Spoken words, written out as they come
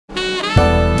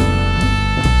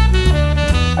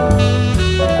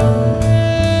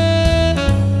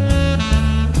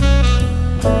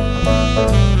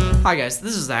guys,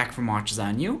 this is Zach from Watches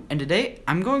on You, and today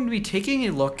I'm going to be taking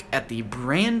a look at the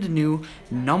brand new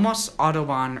Nomos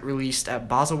Autobahn released at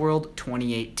Baselworld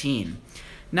 2018.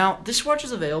 Now, this watch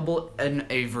is available in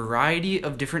a variety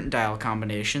of different dial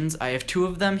combinations. I have two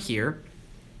of them here.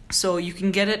 So you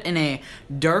can get it in a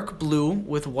dark blue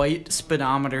with white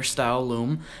speedometer style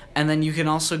lume, and then you can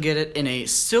also get it in a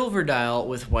silver dial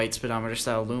with white speedometer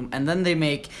style lume, and then they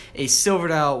make a silver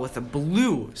dial with a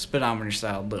blue speedometer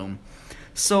style lume.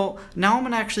 So now I'm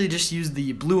going to actually just use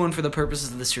the blue one for the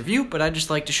purposes of this review, but I'd just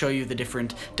like to show you the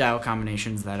different dial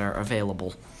combinations that are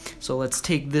available. So let's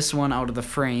take this one out of the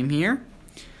frame here.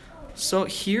 So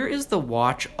here is the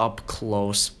watch up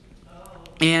close.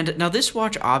 And now this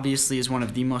watch obviously is one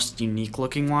of the most unique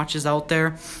looking watches out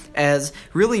there, as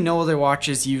really no other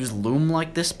watches use lume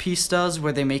like this piece does,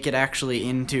 where they make it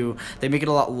they make it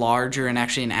a lot larger and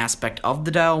actually an aspect of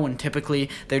the dial, when typically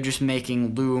they're just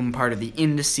making lume part of the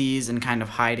indices and kind of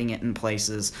hiding it in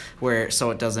places where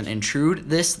so it doesn't intrude.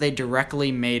 They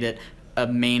directly made it a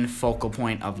main focal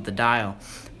point of the dial.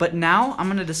 But now I'm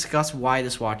going to discuss why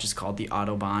this watch is called the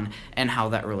Autobahn and how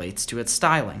that relates to its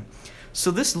styling. So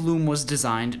this lume was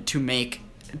designed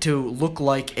to look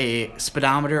like a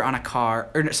speedometer on a car,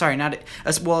 or sorry,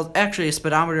 actually a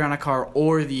speedometer on a car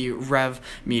or the rev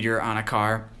meter on a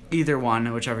car, either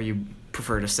one, whichever you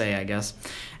prefer to say, I guess.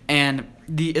 And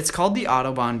it's called the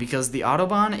Autobahn because the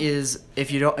Autobahn is,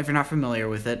 if you're not familiar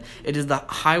with it, it is the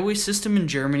highway system in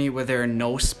Germany where there are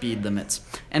no speed limits.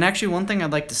 And actually, one thing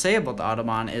I'd like to say about the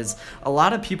Autobahn is a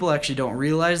lot of people actually don't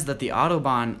realize that the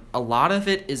Autobahn, a lot of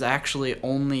it is actually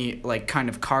only like kind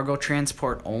of cargo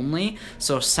transport only,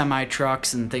 so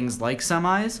semi-trucks and things like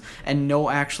semis, and no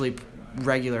actually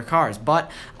regular cars.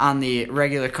 But on the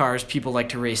regular cars, people like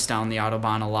to race down the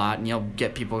Autobahn a lot, and you'll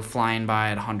get people flying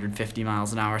by at 150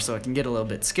 miles an hour, so it can get a little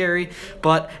bit scary.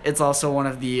 But it's also one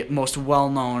of the most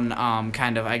well-known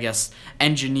kind of, I guess,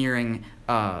 engineering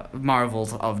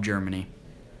marvels of Germany.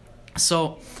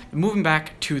 So moving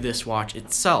back to this watch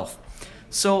itself,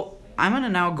 so I'm going to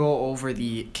now go over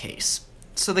the case.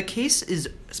 So the case is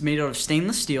made out of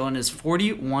stainless steel and is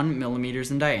 41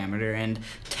 millimeters in diameter and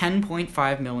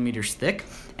 10.5 millimeters thick.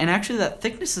 And actually that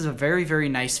thickness is a very, very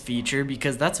nice feature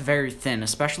because that's very thin,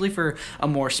 especially for a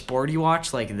more sporty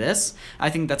watch like this.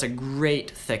 I think that's a great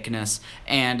thickness,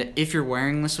 and if you're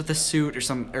wearing this with a suit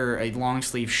or a long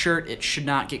sleeve shirt, it should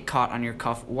not get caught on your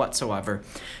cuff whatsoever.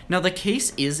 Now the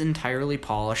case is entirely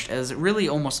polished, as really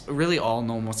all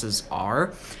Nomoses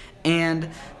are, and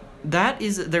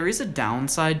there is a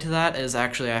downside to that, as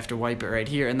actually I have to wipe it right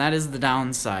here, and that is the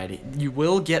downside. You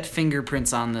will get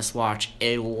fingerprints on this watch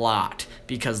a lot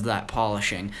because of that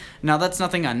polishing. Now that's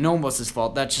nothing on Nomos'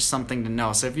 fault, that's just something to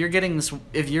know. So if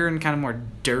you're in kind of more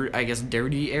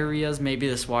dirty areas, maybe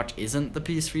this watch isn't the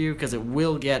piece for you, because it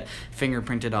will get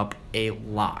fingerprinted up a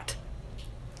lot.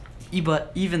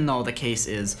 But even though the case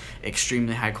is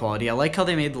extremely high quality, I like how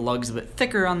they made the lugs a bit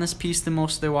thicker on this piece than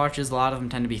most of their watches. A lot of them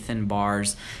tend to be thin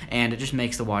bars, and it just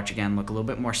makes the watch, again, look a little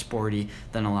bit more sporty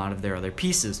than a lot of their other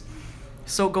pieces.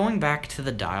 So going back to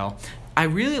the dial, I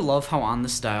really love how on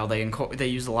this dial they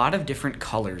use a lot of different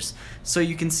colors. So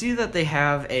you can see that they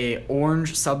have a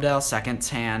orange subdial seconds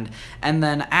hand, and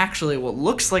then actually what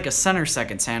looks like a center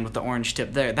seconds hand with the orange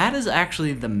tip there, that is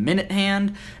actually the minute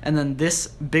hand, and then this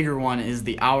bigger one is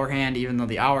the hour hand, even though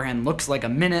the hour hand looks like a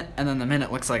minute and then the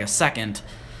minute looks like a second.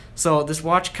 So this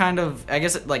watch kind of, I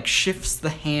guess it like shifts the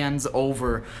hands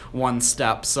over one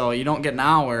step, so you don't get an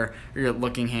hour your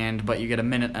looking hand, but you get a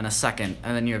minute and a second,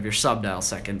 and then you have your subdial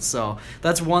seconds. So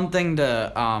that's one thing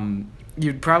to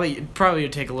you'd probably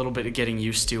take a little bit of getting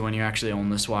used to when you actually own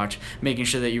this watch, making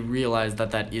sure that you realize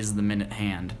that that is the minute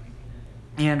hand.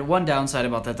 And one downside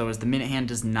about that though is the minute hand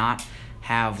does not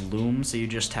have lume, so you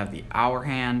just have the hour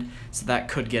hand, so that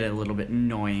could get a little bit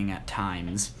annoying at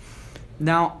times.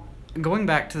 Now, going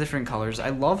back to the different colors,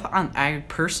 I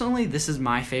personally, this is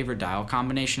my favorite dial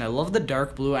combination. I love the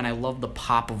dark blue, and I love the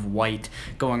pop of white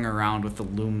going around with the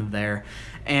lume there.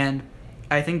 And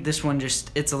I think this one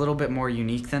it's a little bit more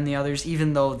unique than the others,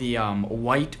 even though the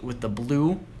white with the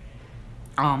blue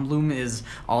lume is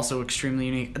also extremely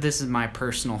unique. This is my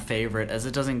personal favorite, as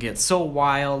it doesn't get so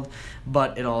wild,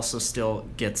 but it also still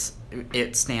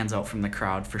it stands out from the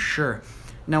crowd for sure.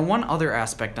 Now, one other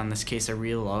aspect on this case I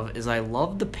really love is I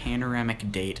love the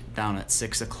panoramic date down at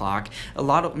 6 o'clock.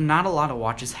 Not a lot of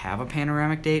watches have a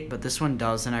panoramic date, but this one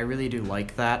does, and I really do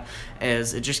like that,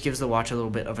 as it just gives the watch a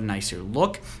little bit of a nicer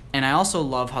look. And I also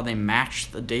love how they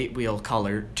match the date wheel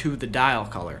color to the dial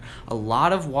color. A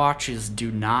lot of watches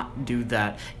do not do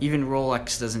that. Even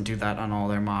Rolex doesn't do that on all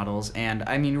their models. And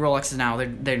I mean, Rolex now,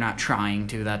 they're not trying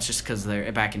to. That's just because they're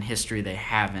back in history they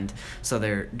haven't, so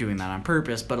they're doing that on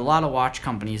purpose. But a lot of watch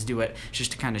companies do it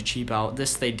just to kind of cheap out.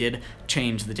 This, they did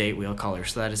change the date wheel color,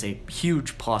 so that is a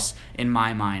huge plus in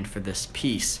my mind for this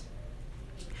piece.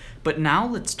 But now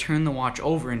let's turn the watch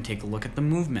over and take a look at the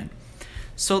movement.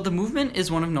 So the movement is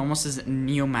one of Nomos's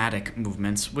Neomatic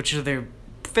movements, which are their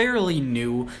fairly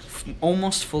new,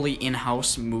 almost fully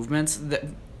in-house movements. That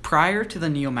prior to the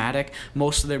Neomatic,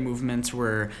 most of their movements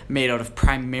were made out of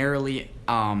primarily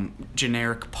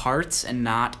generic parts and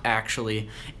not actually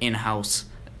in-house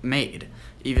made,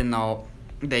 even though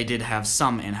they did have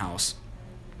some in-house.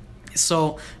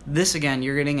 So this, again,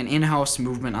 you're getting an in-house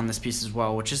movement on this piece as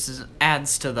well, which just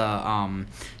adds to the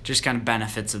just kind of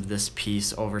benefits of this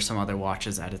piece over some other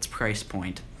watches at its price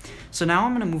point. So now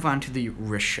I'm going to move on to the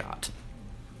wrist shot.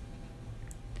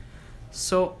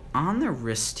 So on the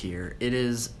wrist here, it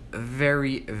is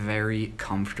very, very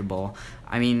comfortable.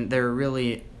 I mean, there are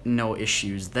really no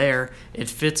issues there. It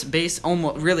fits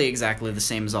almost really exactly the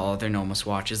same as all other Nomos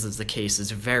watches, as the case is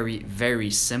very,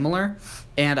 very similar.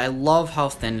 And I love how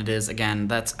thin it is. Again,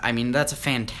 that's a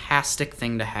fantastic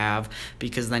thing to have,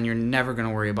 because then you're never going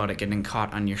to worry about it getting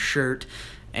caught on your shirt.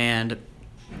 And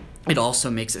it also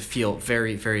makes it feel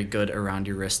very, very good around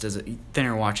your wrist, as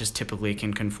thinner watches typically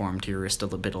can conform to your wrist a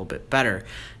little bit better.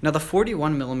 Now, the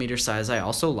 41mm size I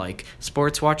also like.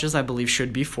 Sports watches, I believe,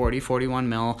 should be 40,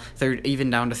 41mm, even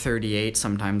down to 38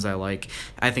 sometimes I like.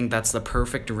 I think that's the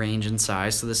perfect range and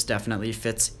size, so this definitely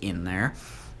fits in there.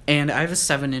 And I have a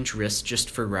 7-inch wrist just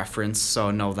for reference,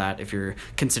 so know that if you're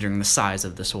considering the size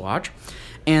of this watch.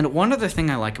 And one other thing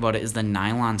I like about it is the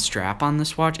nylon strap on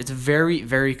this watch. It's very,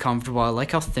 very comfortable. I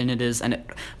like how thin it is, and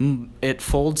it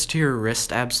folds to your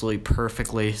wrist absolutely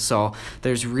perfectly, so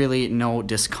there's really no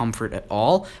discomfort at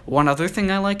all. One other thing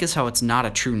I like is how it's not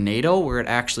a true NATO, where it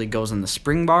actually goes in the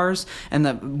spring bars, and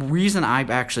the reason I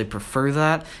actually prefer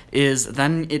that is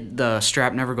then the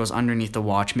strap never goes underneath the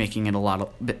watch, making it a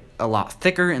lot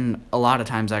thicker and a lot of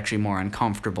times actually more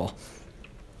uncomfortable.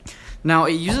 Now,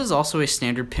 it uses also a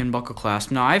standard pin buckle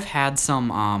clasp. Now, I've had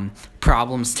some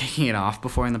problems taking it off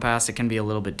before in the past. It can be a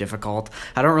little bit difficult.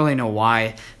 I don't really know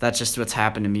why. That's just what's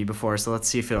happened to me before, so let's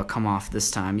see if it'll come off this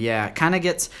time. Yeah, it kind of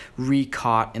gets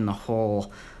re-caught in the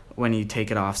hole when you take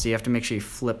it off, so you have to make sure you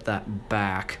flip that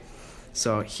back.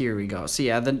 So here we go. So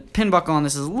yeah, the pin buckle on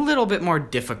this is a little bit more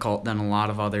difficult than a lot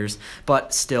of others,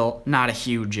 but still not a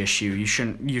huge issue.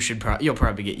 You'll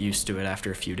probably get used to it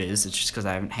after a few days. It's just because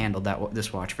I haven't handled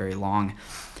this watch very long.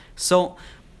 So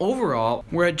overall,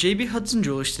 we're at JB Hudson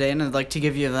Jewelers today, and I'd like to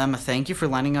give them a thank you for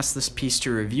lending us this piece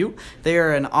to review. They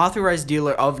are an authorized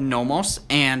dealer of Nomos,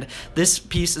 and this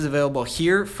piece is available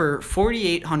here for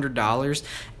 $4,800.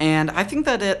 And I think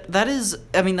that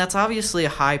that's obviously a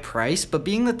high price, but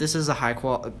being that this is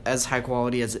as high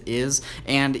quality as it is,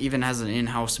 and even has an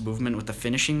in-house movement with the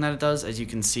finishing that it does, as you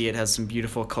can see, it has some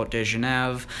beautiful Côte de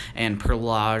Genève and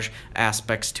perlage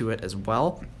aspects to it as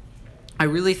well. I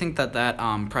really think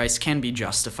that price can be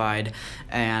justified,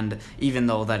 and even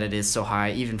though that it is so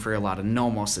high, even for a lot of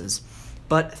Nomoses.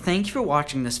 But thank you for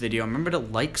watching this video. Remember to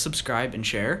like, subscribe, and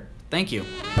share. Thank you.